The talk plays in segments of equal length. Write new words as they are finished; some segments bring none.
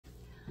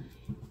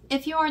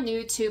If you are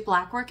new to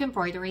Blackwork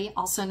embroidery,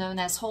 also known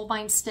as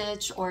Holbein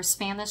stitch or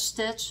Spanish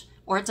stitch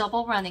or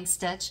double running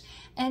stitch,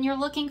 and you're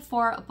looking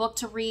for a book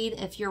to read,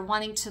 if you're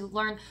wanting to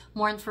learn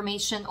more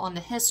information on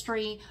the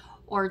history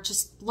or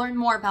just learn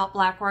more about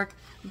Blackwork,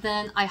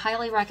 then I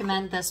highly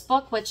recommend this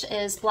book, which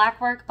is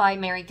Blackwork by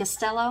Mary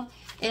Gostelow.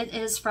 It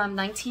is from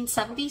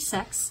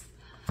 1976.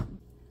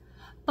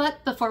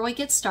 But before we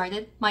get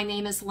started, my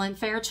name is Lynn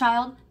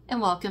Fairchild,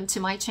 and welcome to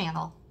my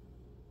channel.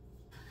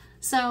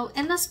 So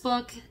in this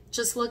book,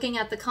 just looking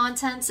at the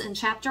contents in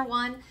chapter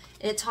 1,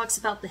 it talks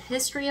about the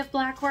history of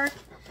Blackwork,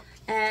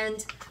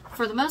 and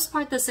for the most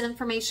part this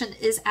information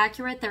is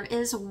accurate. There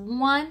is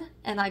one,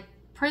 and I'm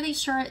pretty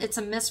sure it's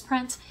a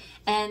misprint,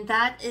 and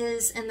that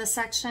is in the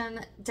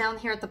section down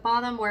here at the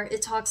bottom where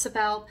it talks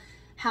about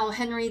how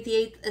Henry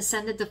VIII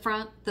ascended the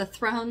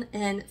throne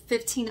in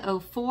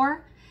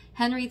 1504.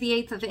 Henry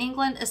VIII of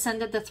England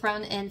ascended the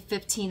throne in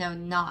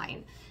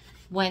 1509.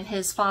 When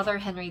his father,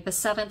 Henry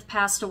VII,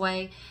 passed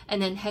away,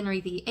 and then Henry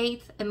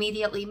VIII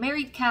immediately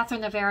married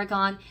Catherine of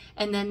Aragon,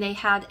 and then they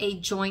had a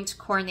joint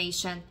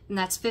coronation, and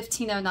that's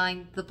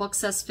 1509. The book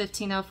says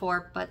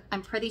 1504, but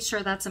I'm pretty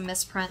sure that's a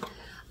misprint.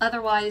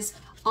 Otherwise,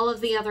 all of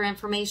the other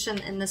information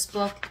in this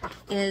book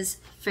is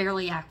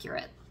fairly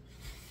accurate.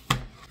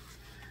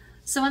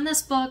 So in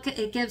this book,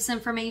 it gives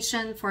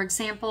information. For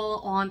example,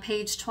 on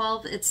page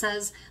 12, it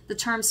says the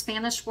term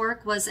Spanish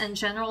work was in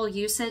general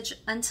usage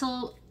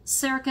until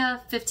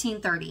circa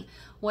 1530,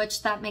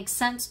 which that makes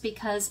sense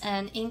because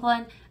in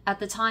England at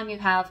the time you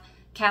have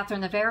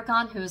Catherine of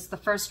Aragon, who is the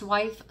first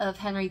wife of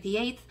Henry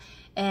VIII,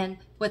 and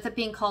with it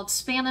being called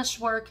Spanish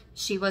work,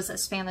 she was a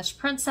Spanish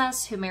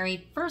princess who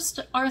married first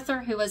Arthur,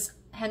 who was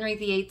Henry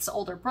VIII's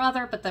older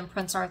brother, but then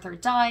Prince Arthur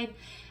died,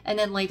 and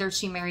then later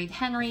she married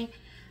Henry,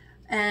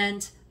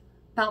 and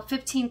about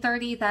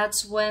 1530,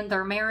 that's when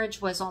their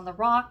marriage was on the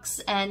rocks,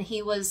 and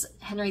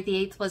Henry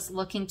VIII was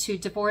looking to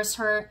divorce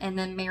her and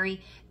then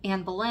marry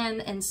Anne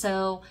Boleyn, and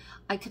so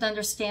I could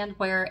understand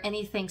where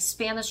anything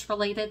Spanish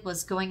related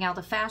was going out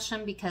of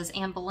fashion because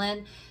Anne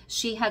Boleyn,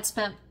 she had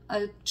spent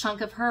a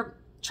chunk of her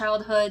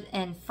childhood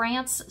in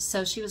France,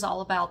 so she was all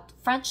about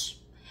French,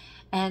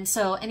 and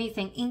so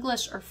anything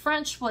English or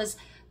French was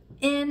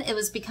it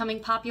was becoming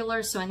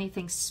popular, so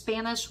anything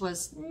Spanish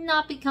was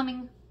not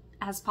becoming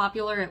as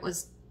popular. It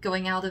was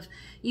going out of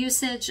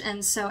usage,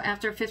 and so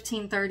after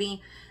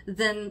 1530,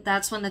 then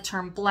that's when the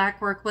term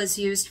blackwork was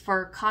used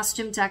for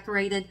costume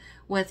decorated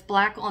with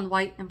black on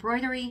white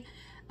embroidery,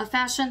 a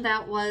fashion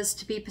that was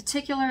to be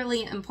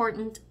particularly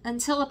important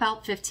until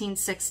about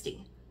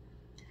 1560.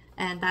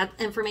 And that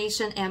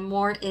information and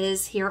more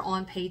is here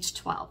on page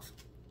 12.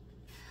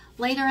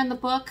 Later in the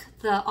book,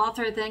 the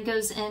author then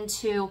goes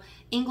into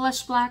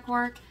English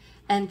blackwork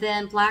and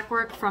then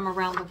blackwork from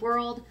around the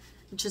world.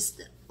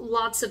 Just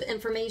lots of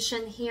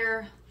information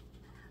here,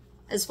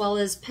 as well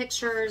as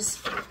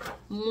pictures,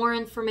 more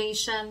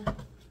information.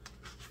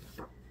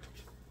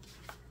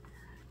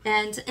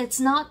 And it's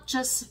not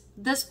just,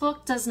 this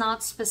book does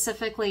not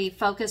specifically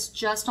focus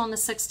just on the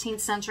 16th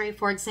century.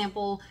 For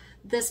example,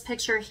 this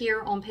picture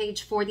here on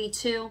page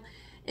 42,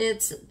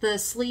 it's the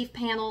sleeve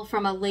panel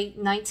from a late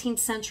 19th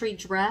century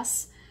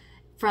dress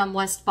from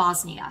West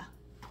Bosnia.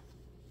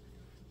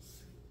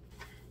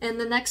 In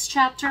the next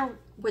chapter,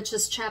 which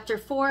is chapter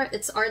 4,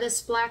 it's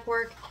artist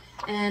blackwork.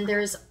 And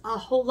there's a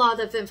whole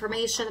lot of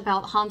information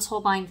about Hans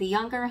Holbein the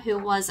Younger, who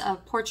was a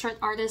portrait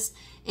artist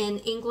in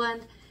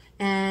England,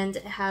 and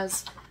it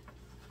has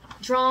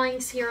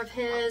drawings here of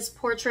his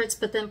portraits,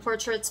 but then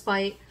portraits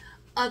by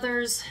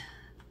others,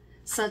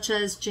 such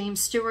as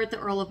James Stewart, the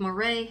Earl of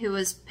Moray, who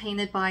was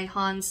painted by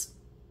Hans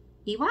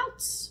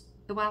Ewouts?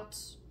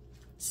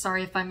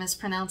 Sorry if I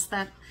mispronounced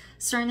that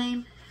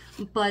surname,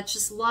 but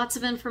just lots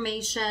of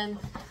information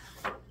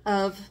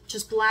of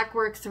just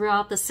blackwork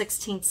throughout the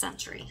 16th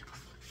century.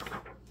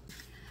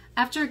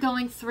 After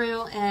going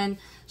through and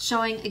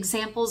showing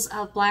examples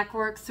of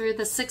blackwork through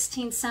the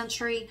 16th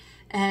century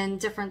and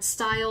different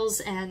styles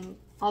and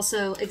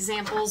also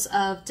examples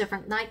of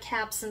different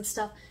nightcaps and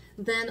stuff,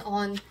 then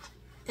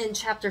in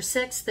chapter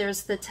 6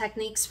 there's the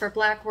techniques for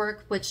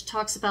blackwork, which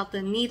talks about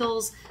the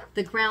needles,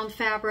 the ground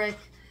fabric,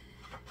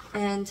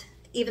 and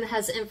even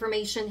has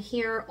information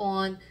here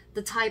on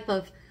the type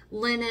of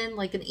linen,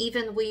 like an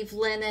even weave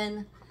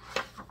linen,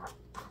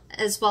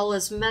 as well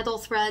as metal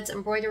threads,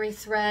 embroidery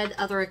thread,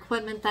 other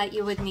equipment that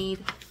you would need.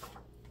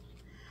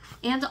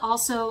 And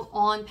also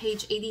on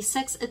page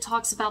 86, it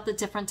talks about the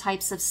different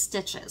types of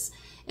stitches.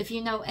 If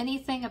you know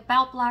anything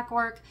about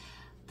blackwork,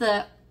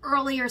 the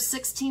earlier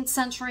 16th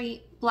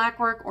century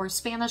blackwork or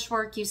Spanish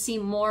work, you see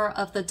more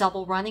of the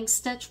double running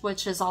stitch,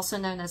 which is also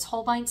known as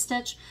Holbein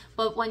stitch.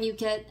 But when you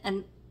get,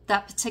 and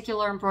that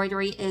particular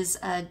embroidery is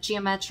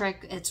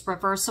geometric, it's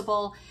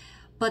reversible.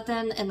 But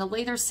then in the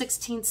later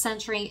 16th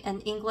century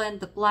in England,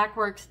 the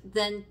blackwork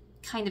then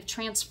kind of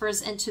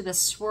transfers into the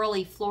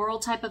swirly floral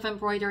type of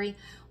embroidery,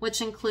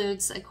 which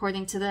includes,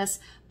 according to this,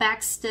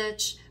 back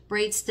stitch,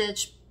 braid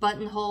stitch,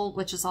 buttonhole,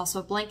 which is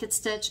also blanket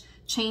stitch,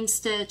 chain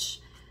stitch,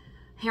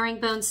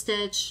 herringbone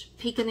stitch,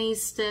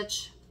 Pekingese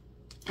stitch,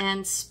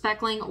 and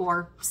speckling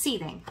or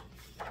seating.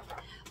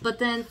 But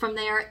then from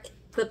there,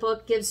 the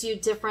book gives you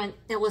different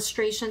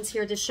illustrations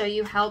here to show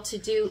you how to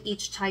do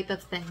each type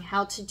of thing,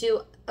 how to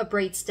do a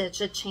braid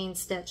stitch, a chain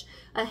stitch,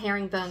 a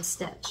herringbone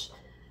stitch,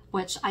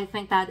 which I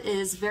think that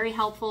is very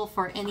helpful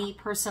for any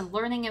person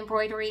learning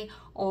embroidery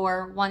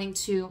or wanting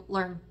to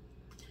learn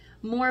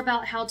more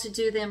about how to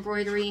do the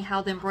embroidery,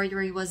 how the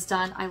embroidery was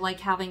done. I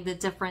like having the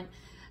different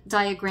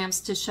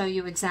diagrams to show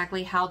you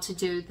exactly how to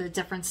do the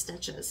different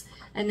stitches.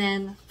 And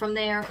then from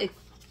there,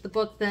 the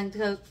book then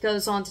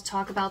goes on to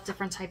talk about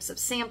different types of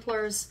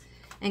samplers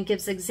and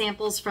gives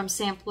examples from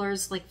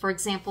samplers. Like, for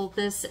example,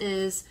 this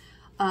is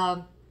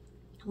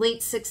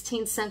late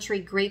 16th century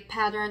grape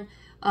pattern,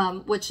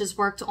 which is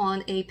worked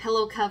on a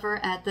pillow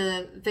cover at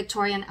the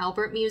Victoria and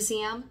Albert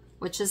Museum,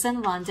 which is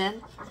in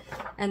London.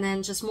 And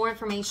then just more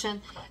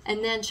information.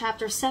 And then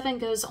chapter 7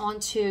 goes on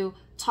to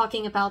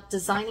talking about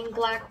designing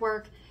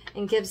blackwork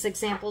and gives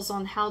examples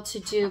on how to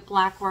do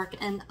blackwork.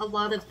 And a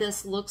lot of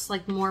this looks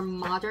like more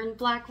modern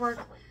blackwork.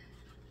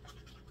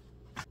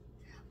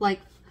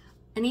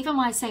 And even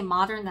when I say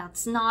modern,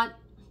 that's not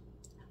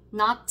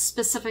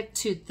specific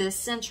to this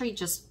century,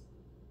 just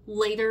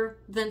later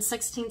than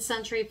 16th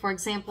century. For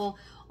example,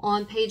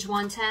 on page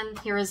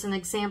 110, here is an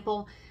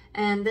example.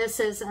 And this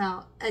is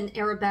an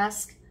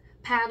arabesque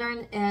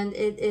pattern, and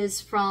it is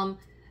from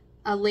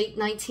a late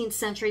 19th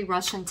century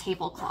Russian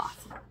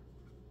tablecloth.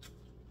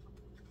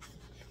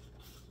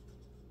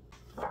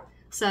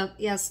 So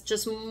yes,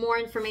 just more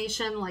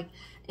information,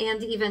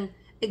 and even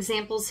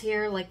examples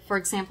here. Like, for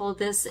example,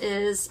 this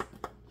is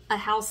a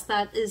house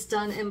that is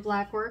done in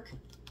blackwork.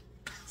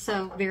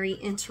 So very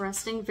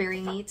interesting, very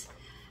neat.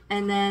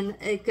 And then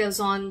it goes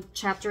on,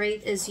 chapter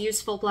 8 is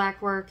useful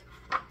blackwork,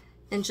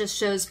 and just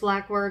shows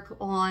blackwork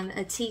on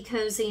a tea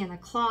cozy and a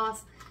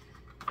cloth,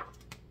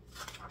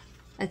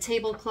 a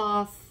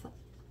tablecloth,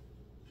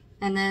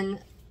 and then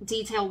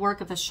detail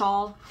work of a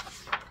shawl.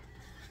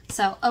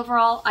 So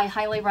overall, I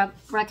highly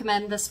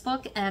recommend this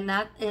book, and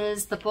that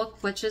is the book,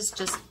 which is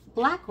just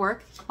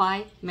Blackwork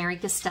by Mary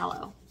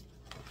Gostelow.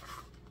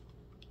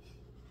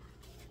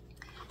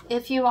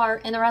 If you are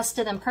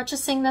interested in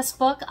purchasing this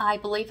book, I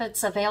believe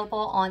it's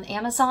available on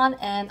Amazon,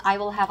 and I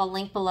will have a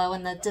link below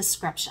in the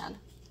description.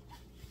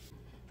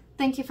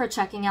 Thank you for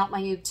checking out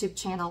my YouTube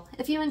channel.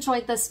 If you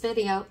enjoyed this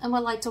video and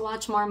would like to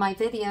watch more of my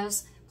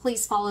videos,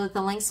 please follow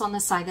the links on the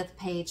side of the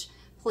page.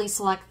 Please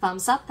select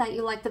thumbs up that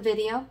you like the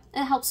video.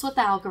 It helps with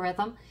the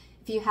algorithm.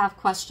 If you have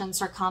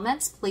questions or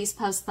comments, please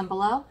post them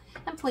below,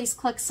 and please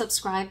click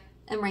subscribe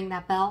and ring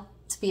that bell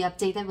to be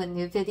updated when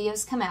new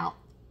videos come out.